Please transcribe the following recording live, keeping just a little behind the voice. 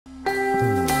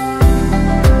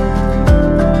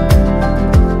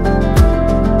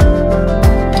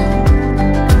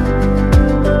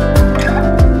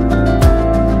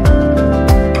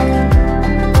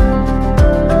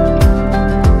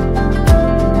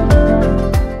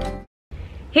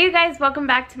Hey you guys, welcome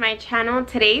back to my channel.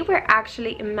 Today we're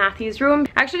actually in Matthew's room.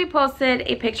 I actually posted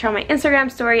a picture on my Instagram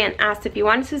story and asked if you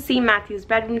wanted to see Matthew's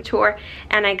bedroom tour,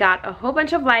 and I got a whole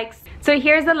bunch of likes. So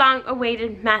here's the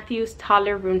long-awaited Matthew's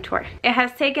toddler room tour. It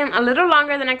has taken a little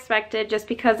longer than expected just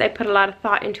because I put a lot of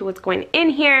thought into what's going in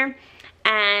here.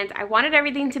 And I wanted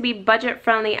everything to be budget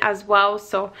friendly as well,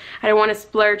 so I don't want to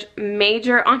splurge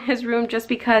major on his room just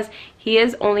because he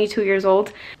is only 2 years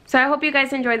old. So I hope you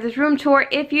guys enjoyed this room tour.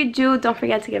 If you do, don't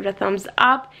forget to give it a thumbs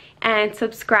up and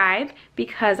subscribe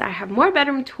because I have more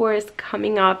bedroom tours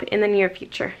coming up in the near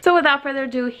future. So without further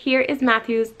ado, here is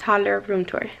Matthew's toddler room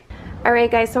tour.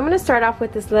 Alright guys, so I'm going to start off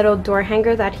with this little door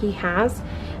hanger that he has.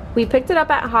 We picked it up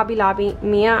at Hobby Lobby.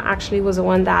 Mia actually was the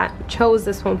one that chose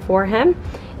this one for him.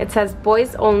 It says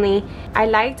boys only. I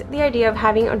liked the idea of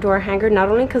having a door hanger, not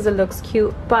only because it looks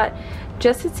cute, but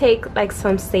just to take like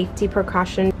some safety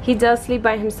precaution. He does sleep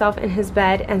by himself in his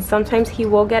bed, and sometimes he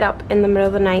will get up in the middle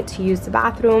of the night to use the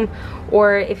bathroom,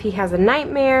 or if he has a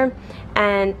nightmare.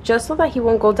 And just so that he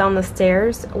won't go down the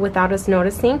stairs without us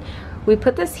noticing, we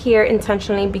put this here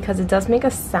intentionally because it does make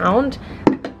a sound,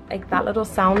 like that little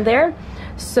sound there.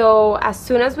 So as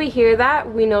soon as we hear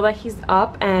that, we know that he's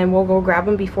up and we'll go grab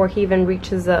him before he even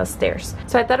reaches the stairs.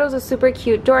 So I thought it was a super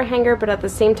cute door hanger, but at the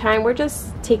same time we're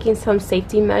just taking some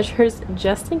safety measures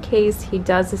just in case he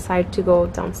does decide to go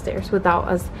downstairs without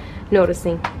us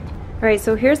noticing. Alright,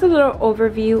 so here's a little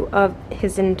overview of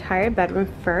his entire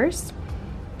bedroom first.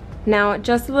 Now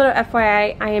just a little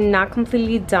FYI, I am not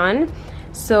completely done,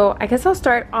 so I guess I'll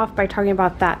start off by talking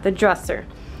about that, the dresser.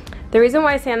 The reason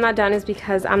why I say I'm not done is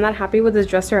because I'm not happy with this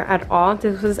dresser at all.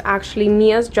 This was actually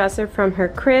Mia's dresser from her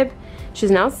crib.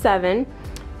 She's now 7.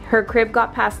 Her crib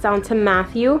got passed down to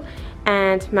Matthew,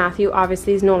 and Matthew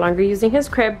obviously is no longer using his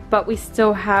crib, but we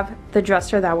still have the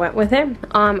dresser that went with it.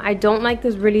 I don't like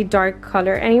this really dark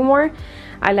color anymore.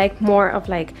 I like more of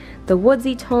like the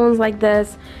woodsy tones like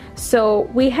this. So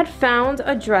we had found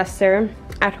a dresser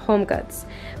at HomeGoods,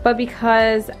 but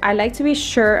because I like to be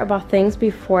sure about things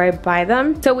before I buy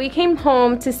them, so we came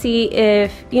home to see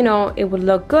if, you know, it would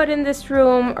look good in this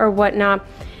room or whatnot.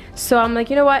 So I'm like,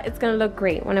 you know what, it's gonna look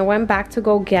great. When I went back to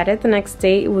go get it the next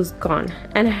day, it was gone,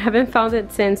 and I haven't found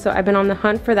it since. So I've been on the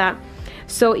hunt for that.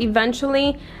 So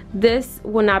eventually this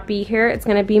will not be here. It's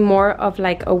gonna be more of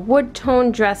like a wood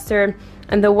tone dresser,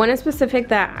 and the one in specific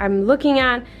that I'm looking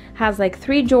at has like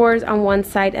 3 drawers on one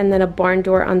side and then a barn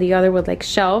door on the other with like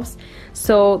shelves.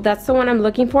 So that's the one I'm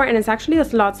looking for, and it's actually a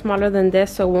lot smaller than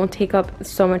this, so it won't take up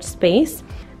so much space.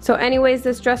 So anyways,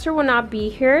 this dresser will not be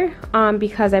here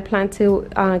because I plan to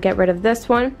get rid of this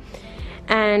one.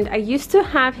 And I used to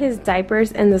have his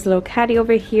diapers in this little caddy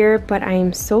over here, but I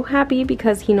am so happy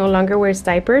because he no longer wears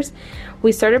diapers.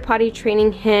 We started potty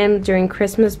training him during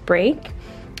Christmas break,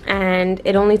 and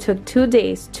it only took 2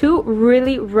 days, 2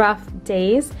 really rough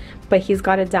days, but he's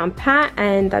got it down pat,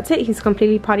 and that's it. He's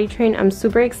completely potty trained. I'm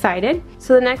super excited.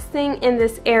 So the next thing in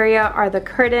this area are the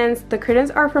curtains. The curtains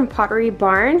are from Pottery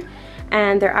Barn,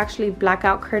 and they're actually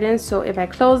blackout curtains, so if I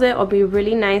close it, it'll be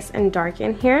really nice and dark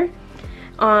in here.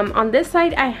 On this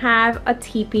side I have a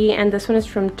teepee, and this one is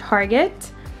from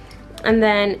Target. And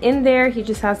then in there he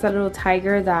just has that little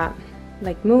tiger that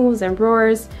like moves and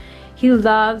roars. He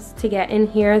loves to get in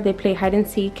here. They play hide and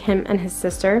seek, him and his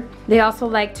sister. They also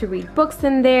like to read books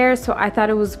in there, so I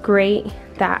thought it was great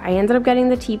that I ended up getting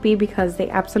the teepee because they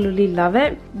absolutely love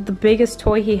it. The biggest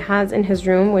toy he has in his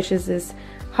room, which is this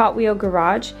Hot Wheel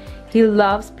garage, he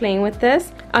loves playing with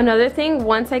this. Another thing,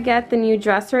 once I get the new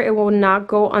dresser, it will not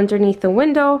go underneath the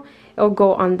window. It will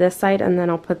go on this side, and then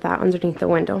I'll put that underneath the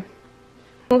window.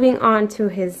 Moving on to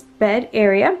his bed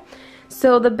area.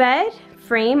 So the bed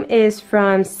frame is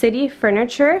from City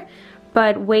Furniture,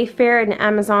 but Wayfair and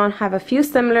Amazon have a few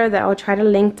similar that I'll try to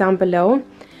link down below.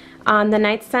 The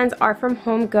nightstands are from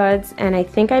HomeGoods, and I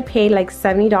think I paid like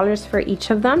 $70 for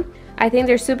each of them. I think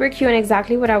they're super cute and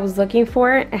exactly what I was looking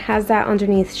for. It has that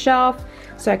underneath shelf,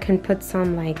 so I can put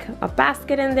some like a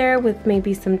basket in there with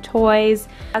maybe some toys.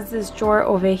 It has this drawer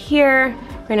over here.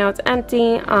 Right now it's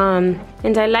empty,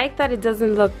 and I like that it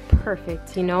doesn't look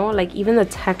perfect, you know, like even the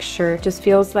texture just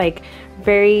feels like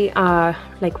very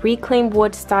like reclaimed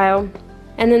wood style.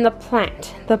 And then the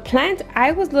plant,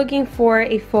 I was looking for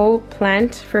a faux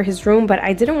plant for his room, but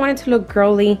I didn't want it to look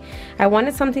girly. I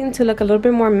wanted something to look a little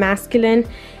bit more masculine,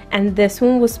 and this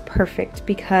one was perfect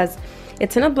because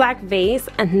it's in a black vase,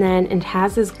 and then it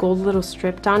has this gold little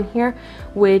strip down here,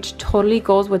 which totally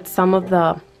goes with some of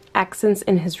the accents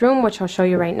in his room, which I'll show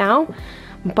you right now.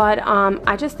 But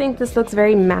I just think this looks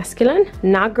very masculine,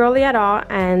 not girly at all.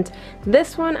 And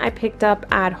this one I picked up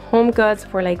at HomeGoods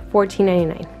for like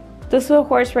 $14.99. This little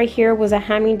horse right here was a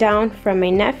hand-me-down from my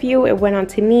nephew. It went on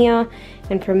to Mia,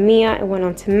 and from Mia it went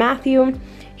on to Matthew.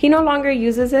 He no longer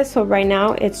uses it, so right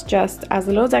now it's just as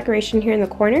a little decoration here in the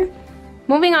corner.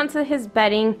 Moving on to his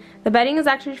bedding. The bedding is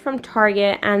actually from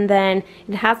Target, and then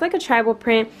it has like a tribal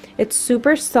print. It's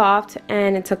super soft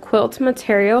and it's a quilt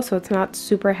material, so it's not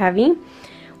super heavy.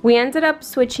 We ended up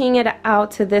switching it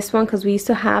out to this one because we used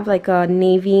to have like a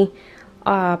navy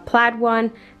plaid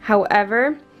one.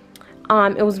 However,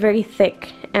 it was very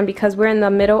thick, and because we're in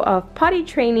the middle of potty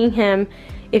training him,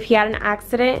 if he had an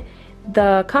accident,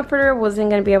 the comforter wasn't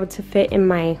going to be able to fit in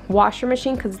my washer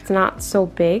machine because it's not so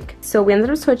big. So we ended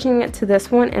up switching it to this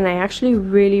one, and I actually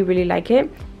really like it.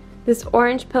 This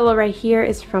orange pillow right here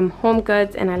is from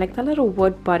HomeGoods, and I like that little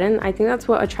wood button. I think that's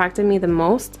what attracted me the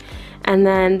most. And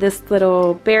then this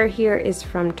little bear here is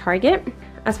from Target.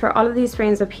 As for all of these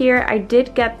frames up here, I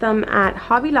did get them at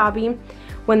Hobby Lobby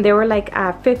when they were like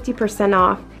at 50%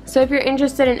 off. So if you're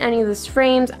interested in any of these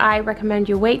frames, I recommend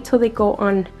you wait till they go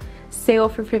on sale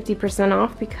for 50%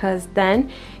 off, because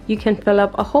then you can fill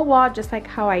up a whole wall just like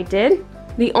how I did.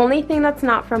 The only thing that's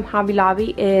not from Hobby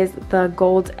Lobby is the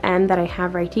gold M that I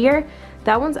have right here.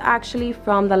 That one's actually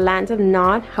from the Land of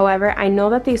Nod. However, I know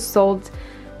that they sold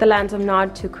the Land of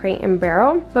Nod to Crate and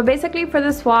Barrel. But basically for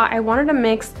this wall, I wanted a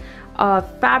mix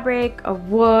of fabric, of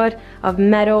wood, of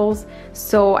metals.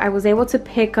 So I was able to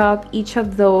pick up each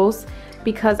of those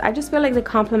because I just feel like they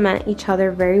complement each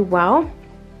other very well.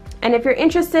 And if you're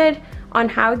interested on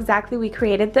how exactly we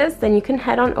created this, then you can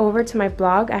head on over to my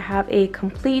blog. I have a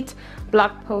complete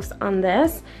blog post on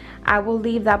this. I will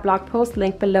leave that blog post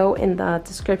link below in the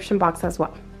description box as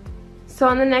well. So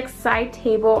on the next side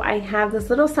table, I have this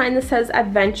little sign that says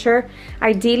adventure.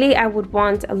 Ideally, I would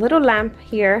want a little lamp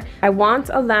here. I want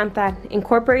a lamp that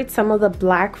incorporates some of the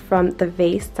black from the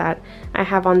vase that I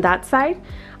have on that side.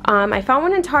 I found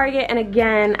one in Target, and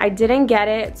again, I didn't get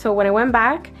it. So when I went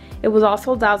back, it was all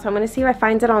sold out. So I'm going to see if I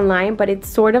find it online, but it's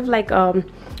sort of like a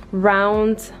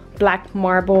round black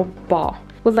marble ball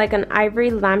with like an ivory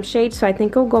lampshade. So I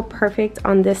think it'll go perfect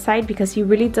on this side because he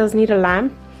really does need a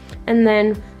lamp. And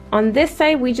then on this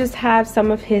side, we just have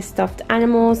some of his stuffed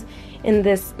animals in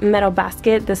this metal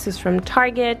basket. This is from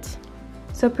Target.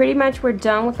 So pretty much we're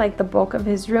done with like the bulk of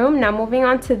his room. Now moving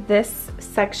on to this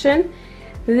section.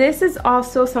 This is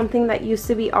also something that used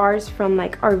to be ours from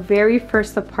like our very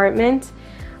first apartment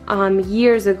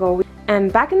years ago.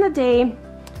 And back in the day,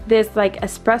 this like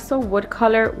espresso wood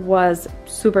color was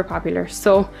super popular.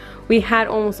 So we had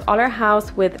almost all our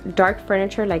house with dark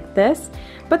furniture like this,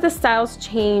 but the styles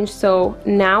changed. So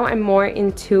now I'm more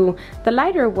into the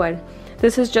lighter wood.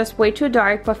 This is just way too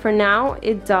dark, but for now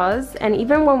it does. And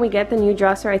even when we get the new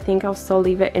dresser, I think I'll still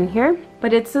leave it in here.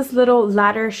 But it's this little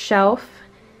ladder shelf.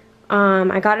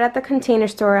 I got it at the Container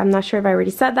Store. I'm not sure if I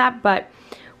already said that, but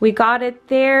we got it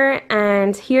there.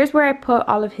 And here's where I put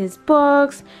all of his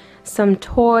books, some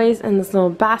toys, and this little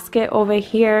basket over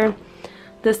here.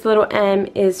 This little M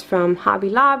is from Hobby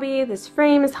Lobby. This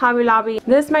frame is Hobby Lobby.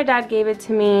 This, my dad gave it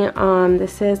to me.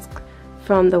 This is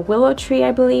from the Willow Tree,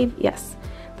 I believe. Yes,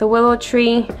 the Willow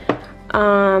Tree.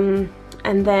 And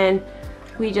then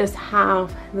we just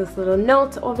have this little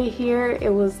note over here.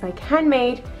 It was like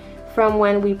handmade from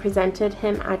when we presented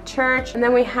him at church. And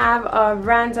then we have a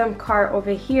random card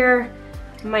over here.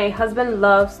 My husband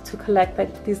loves to collect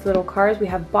like these little cards. We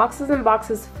have boxes and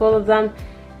boxes full of them.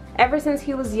 Ever since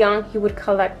he was young, he would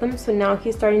collect them. So now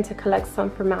he's starting to collect some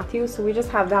for Matthew. So we just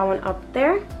have that one up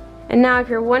there. And now if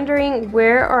you're wondering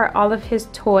where are all of his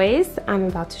toys, I'm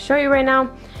about to show you right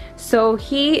now. So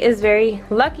he is very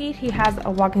lucky. He has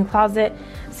a walk-in closet.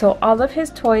 So all of his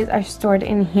toys are stored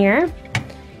in here.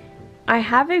 I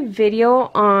have a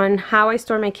video on how I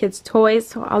store my kids' toys,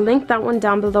 so I'll link that one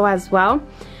down below as well.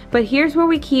 But here's where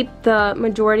we keep the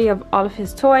majority of all of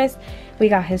his toys. We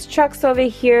got his trucks over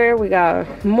here. We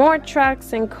got more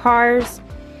trucks and cars,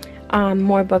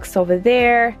 more books over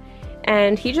there.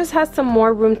 And he just has some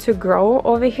more room to grow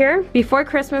over here. Before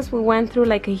Christmas, we went through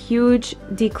like a huge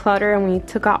declutter and we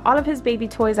took out all of his baby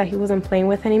toys that he wasn't playing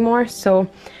with anymore. So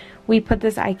we put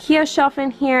this IKEA shelf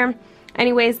in here.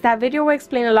 Anyways, that video will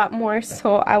explain a lot more,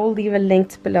 so I will leave it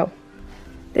linked below.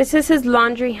 This is his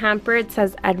laundry hamper. It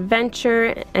says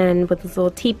adventure and with this little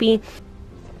teepee.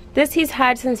 This he's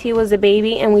had since he was a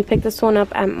baby, and we picked this one up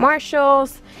at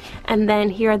Marshall's. And then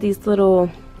here are these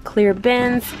little clear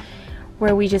bins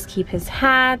where we just keep his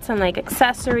hats and like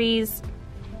accessories.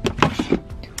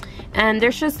 And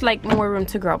there's just like more room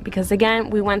to grow because again,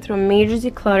 we went through a major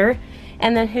declutter.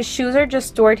 And then his shoes are just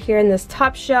stored here in this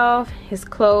top shelf, his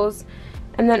clothes.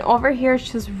 And then over here is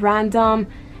just random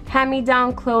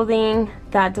hand-me-down clothing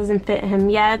that doesn't fit him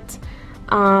yet.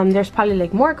 There's probably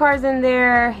like more cards in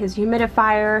there, his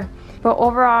humidifier, but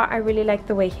overall I really like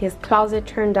the way his closet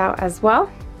turned out as well.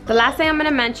 The last thing I'm going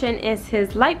to mention is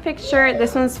his light fixture.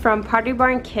 This one's from Pottery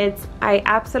Barn Kids. I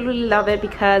absolutely love it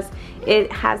because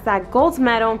it has that gold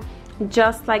metal,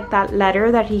 just like that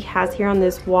letter that he has here on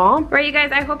this wall. Right, you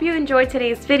guys, I hope you enjoyed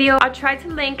today's video. I'll try to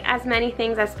link as many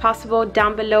things as possible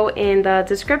down below in the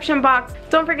description box.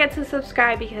 Don't forget to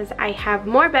subscribe because I have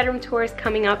more bedroom tours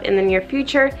coming up in the near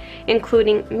future,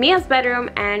 including Mia's bedroom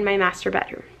and my master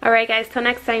bedroom. Alright guys, till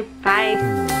next time,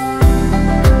 bye.